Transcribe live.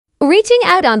reaching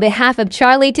out on behalf of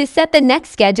Charlie to set the next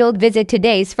scheduled visit 2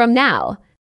 days from now.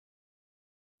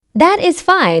 That is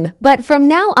fine, but from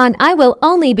now on I will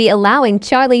only be allowing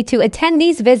Charlie to attend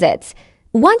these visits.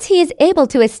 Once he is able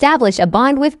to establish a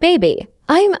bond with baby,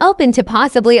 I am open to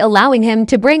possibly allowing him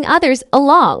to bring others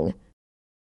along.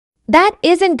 That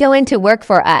isn't going to work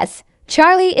for us.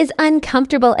 Charlie is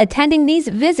uncomfortable attending these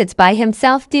visits by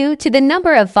himself due to the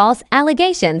number of false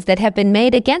allegations that have been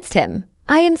made against him.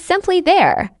 I am simply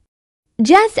there,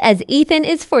 just as Ethan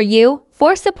is for you,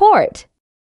 for support.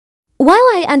 While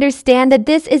I understand that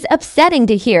this is upsetting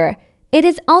to hear, it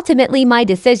is ultimately my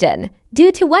decision.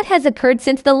 Due to what has occurred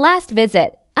since the last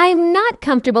visit, I am not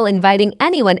comfortable inviting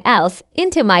anyone else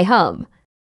into my home.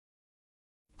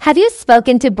 Have you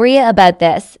spoken to Bria about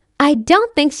this? I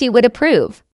don't think she would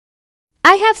approve.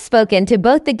 I have spoken to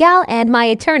both the gal and my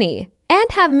attorney,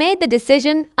 and have made the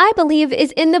decision I believe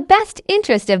is in the best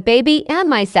interest of baby and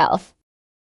myself.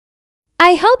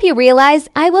 I hope you realize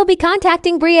I will be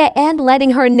contacting Bria and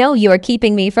letting her know you are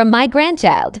keeping me from my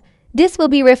grandchild. This will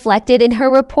be reflected in her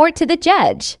report to the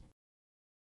judge.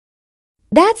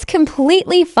 That's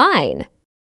completely fine.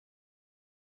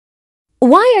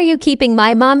 Why are you keeping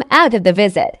my mom out of the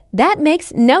visit? That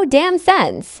makes no damn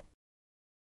sense.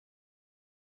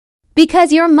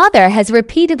 Because your mother has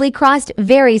repeatedly crossed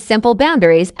very simple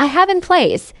boundaries I have in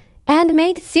place and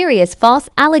made serious false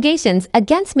allegations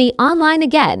against me online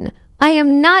again. I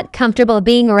am not comfortable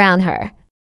being around her.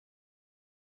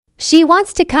 She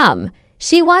wants to come.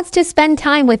 She wants to spend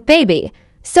time with baby.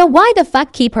 So why the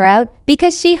fuck keep her out?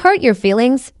 Because she hurt your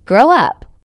feelings? Grow up.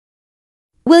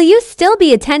 Will you still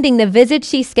be attending the visit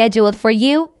she scheduled for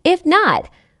you? If not,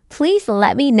 please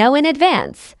let me know in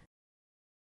advance.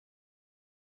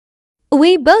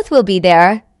 We both will be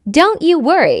there. Don't you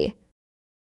worry.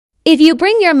 If you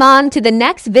bring your mom to the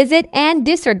next visit and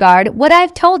disregard what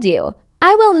I've told you,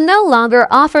 I will no longer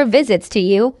offer visits to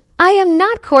you. I am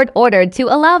not court-ordered to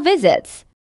allow visits.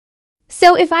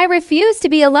 So if I refuse to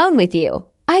be alone with you,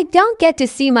 I don't get to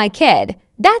see my kid.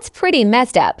 That's pretty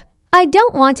messed up. I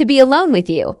don't want to be alone with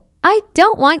you. I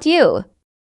don't want you.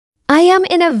 I am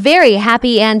in a very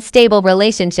happy and stable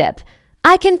relationship.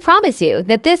 I can promise you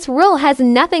that this rule has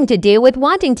nothing to do with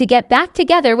wanting to get back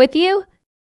together with you.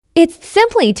 It's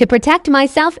simply to protect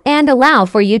myself and allow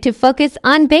for you to focus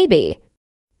on baby.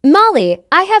 Molly,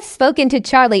 I have spoken to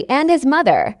Charlie and his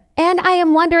mother, and I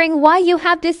am wondering why you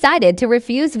have decided to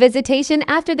refuse visitation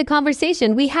after the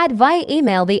conversation we had via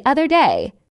email the other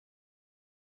day.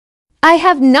 I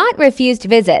have not refused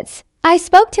visits. I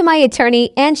spoke to my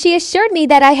attorney and she assured me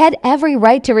that I had every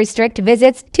right to restrict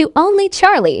visits to only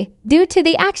Charlie due to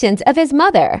the actions of his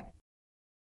mother.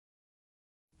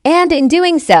 And in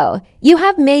doing so, you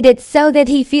have made it so that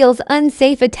he feels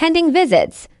unsafe attending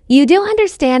visits. You do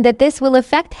understand that this will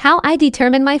affect how I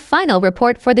determine my final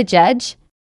report for the judge?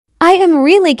 I am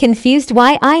really confused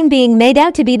why I'm being made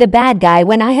out to be the bad guy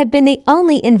when I have been the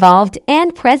only involved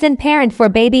and present parent for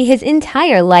baby his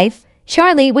entire life.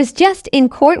 Charlie was just in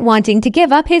court wanting to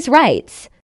give up his rights.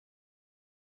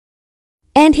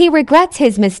 And he regrets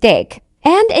his mistake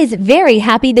and is very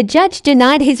happy the judge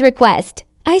denied his request.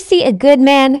 I see a good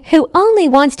man who only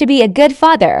wants to be a good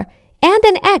father, and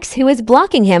an ex who is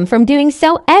blocking him from doing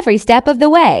so every step of the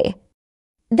way.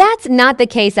 That's not the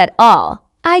case at all.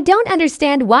 I don't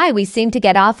understand why we seem to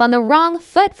get off on the wrong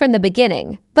foot from the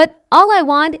beginning, but all I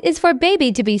want is for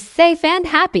baby to be safe and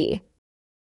happy.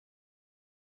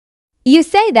 You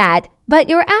say that, but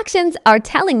your actions are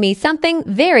telling me something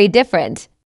very different.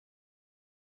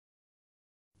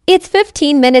 It's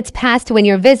 15 minutes past when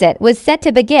your visit was set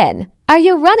to begin. Are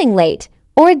you running late,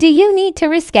 or do you need to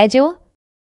reschedule?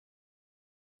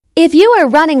 If you are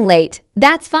running late,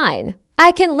 that's fine.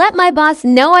 I can let my boss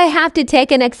know I have to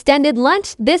take an extended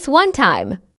lunch this one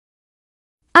time.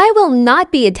 I will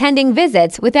not be attending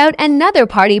visits without another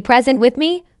party present with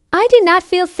me. I do not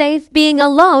feel safe being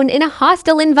alone in a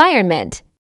hostile environment.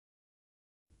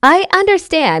 I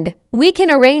understand. We can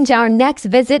arrange our next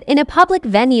visit in a public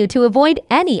venue to avoid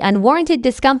any unwarranted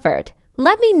discomfort.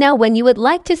 Let me know when you would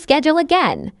like to schedule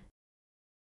again.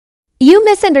 You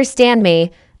misunderstand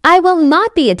me. I will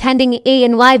not be attending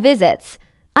E&Y visits.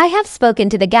 I have spoken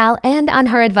to the gal and on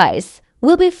her advice,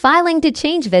 we'll be filing to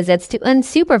change visits to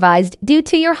unsupervised due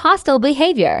to your hostile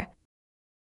behavior.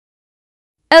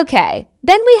 Okay,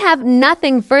 then we have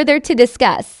nothing further to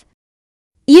discuss.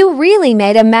 You really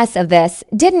made a mess of this,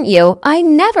 didn't you? I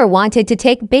never wanted to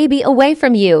take baby away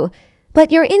from you,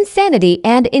 but your insanity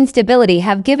and instability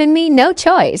have given me no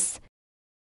choice.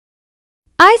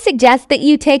 I suggest that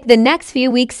you take the next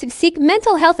few weeks to seek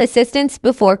mental health assistance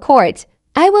before court.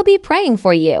 I will be praying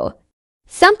for you.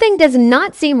 Something does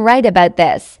not seem right about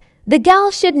this. The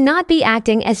gal should not be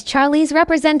acting as Charlie's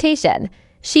representation.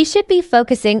 She should be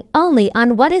focusing only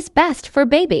on what is best for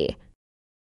baby.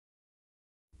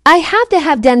 I have to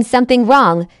have done something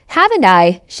wrong, haven't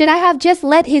I? Should I have just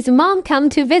let his mom come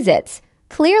to visits?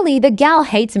 Clearly the gal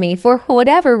hates me for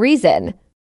whatever reason.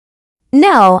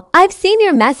 No, I've seen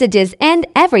your messages and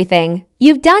everything.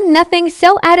 You've done nothing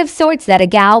so out of sorts that a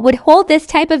gal would hold this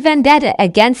type of vendetta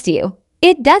against you.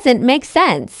 It doesn't make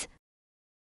sense.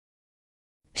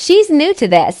 She's new to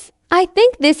this. I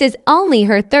think this is only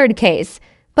her third case,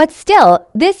 but still,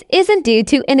 this isn't due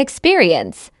to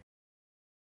inexperience.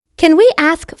 Can we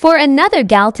ask for another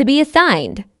gal to be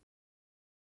assigned?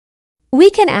 We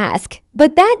can ask,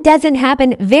 but that doesn't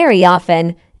happen very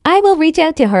often. I will reach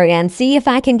out to her and see if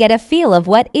I can get a feel of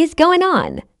what is going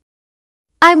on.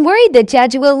 I'm worried the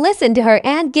judge will listen to her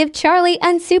and give Charlie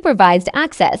unsupervised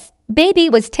access. Baby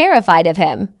was terrified of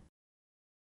him.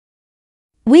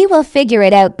 We will figure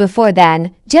it out before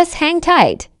then. Just hang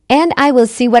tight, and I will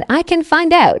see what I can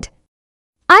find out.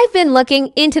 I've been looking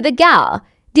into the gal.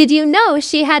 Did you know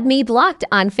she had me blocked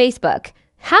on Facebook?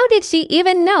 How did she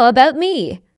even know about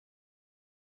me?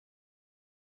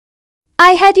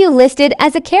 I had you listed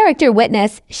as a character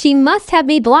witness. She must have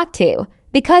me blocked too,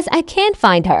 because I can't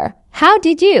find her. How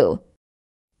did you?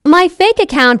 My fake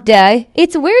account, duh.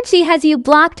 It's weird she has you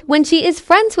blocked when she is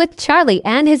friends with Charlie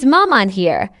and his mom on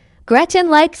here. Gretchen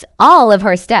likes all of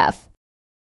her stuff.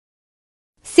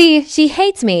 See, she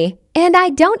hates me, and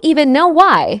I don't even know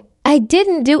why. I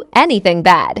didn't do anything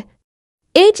bad.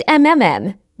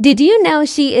 HMMM. Did you know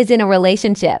she is in a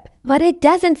relationship, but it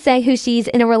doesn't say who she's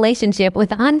in a relationship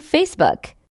with on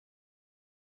Facebook?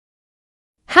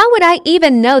 How would I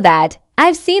even know that?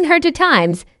 I've seen her 2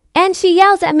 times, and she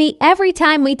yells at me every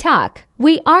time we talk.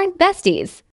 We aren't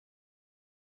besties.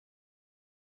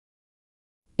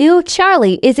 Ew,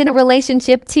 Charlie is in a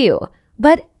relationship too,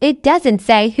 but it doesn't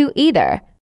say who either.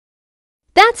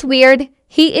 That's weird.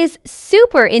 He is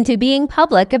super into being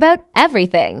public about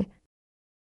everything.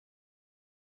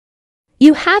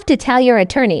 You have to tell your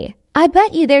attorney. I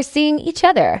bet you they're seeing each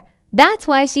other. That's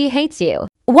why she hates you.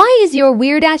 Why is your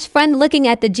weird-ass friend looking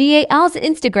at the GAL's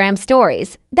Instagram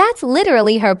stories? That's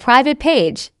literally her private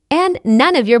page, and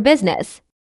none of your business.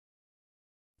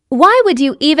 Why would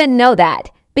you even know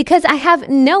that? Because I have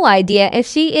no idea if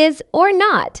she is or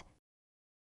not.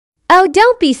 Oh,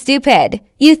 don't be stupid.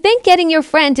 You think getting your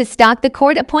friend to stalk the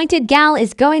court-appointed gal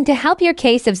is going to help your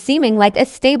case of seeming like a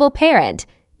stable parent?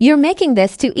 You're making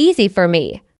this too easy for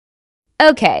me.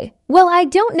 Okay, well, I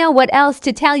don't know what else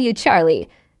to tell you, Charlie.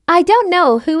 I don't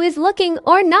know who is looking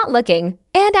or not looking,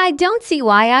 and I don't see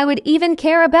why I would even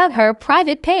care about her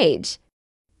private page.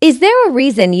 Is there a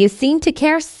reason you seem to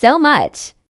care so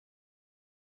much?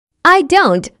 I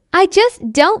don't. I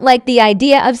just don't like the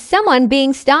idea of someone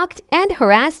being stalked and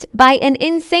harassed by an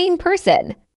insane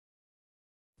person.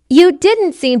 You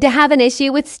didn't seem to have an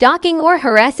issue with stalking or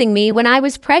harassing me when I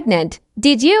was pregnant,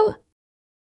 did you?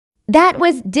 That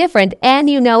was different, and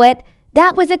you know it.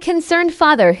 That was a concerned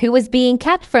father who was being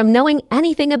kept from knowing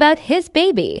anything about his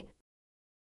baby.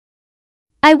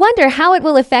 I wonder how it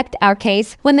will affect our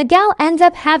case when the gal ends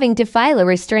up having to file a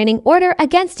restraining order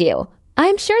against you.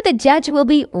 I'm sure the judge will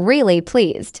be really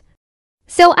pleased.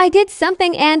 So I did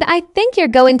something, and I think you're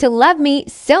going to love me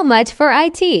so much for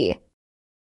IT.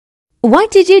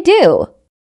 What did you do?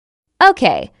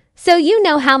 Okay, so you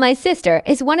know how my sister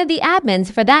is one of the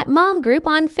admins for that mom group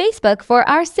on Facebook for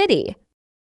our city.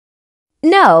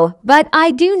 No, but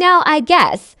I do now, I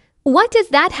guess. What does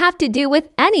that have to do with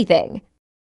anything?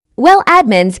 Well,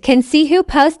 admins can see who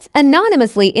posts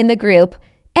anonymously in the group,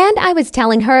 and I was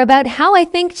telling her about how I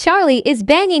think Charlie is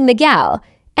banging the gal,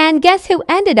 and guess who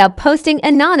ended up posting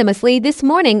anonymously this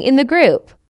morning in the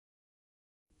group?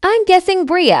 I'm guessing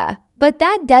Bria, but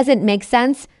that doesn't make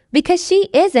sense because she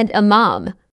isn't a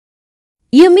mom.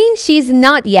 You mean she's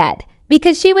not yet,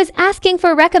 because she was asking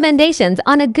for recommendations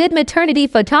on a good maternity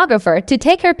photographer to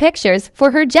take her pictures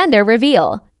for her gender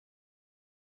reveal.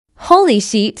 Holy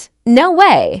shit, no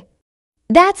way.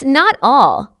 That's not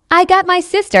all. I got my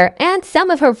sister and some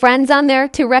of her friends on there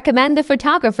to recommend the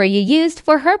photographer you used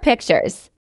for her pictures.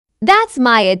 That's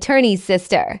my attorney's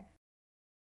sister.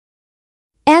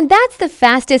 And that's the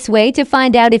fastest way to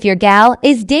find out if your gal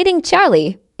is dating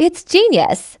Charlie. It's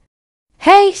genius.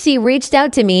 Hey, she reached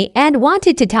out to me and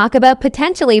wanted to talk about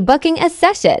potentially booking a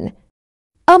session.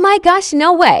 Oh my gosh,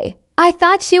 no way. I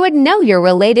thought she would know you're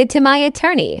related to my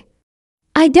attorney.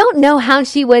 I don't know how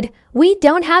she would. We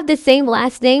don't have the same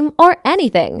last name or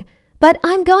anything, but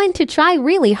I'm going to try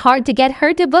really hard to get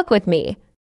her to book with me.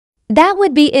 That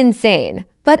would be insane,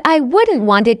 but I wouldn't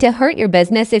want it to hurt your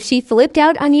business if she flipped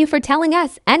out on you for telling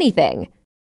us anything.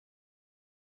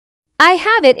 I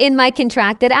have it in my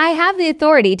contract that I have the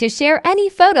authority to share any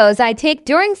photos I take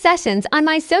during sessions on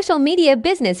my social media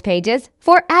business pages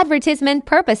for advertisement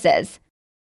purposes.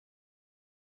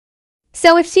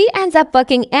 So if she ends up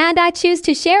booking and I choose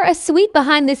to share a sweet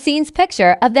behind-the-scenes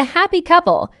picture of the happy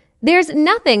couple, there's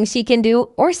nothing she can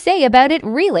do or say about it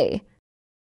really.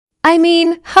 I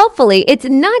mean, hopefully it's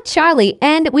not Charlie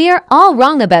and we are all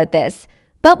wrong about this,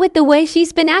 but with the way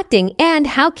she's been acting and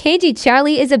how cagey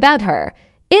Charlie is about her,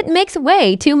 it makes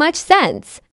way too much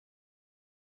sense.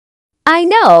 I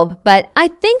know, but I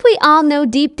think we all know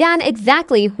deep down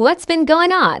exactly what's been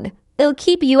going on. I'll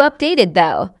keep you updated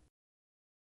though.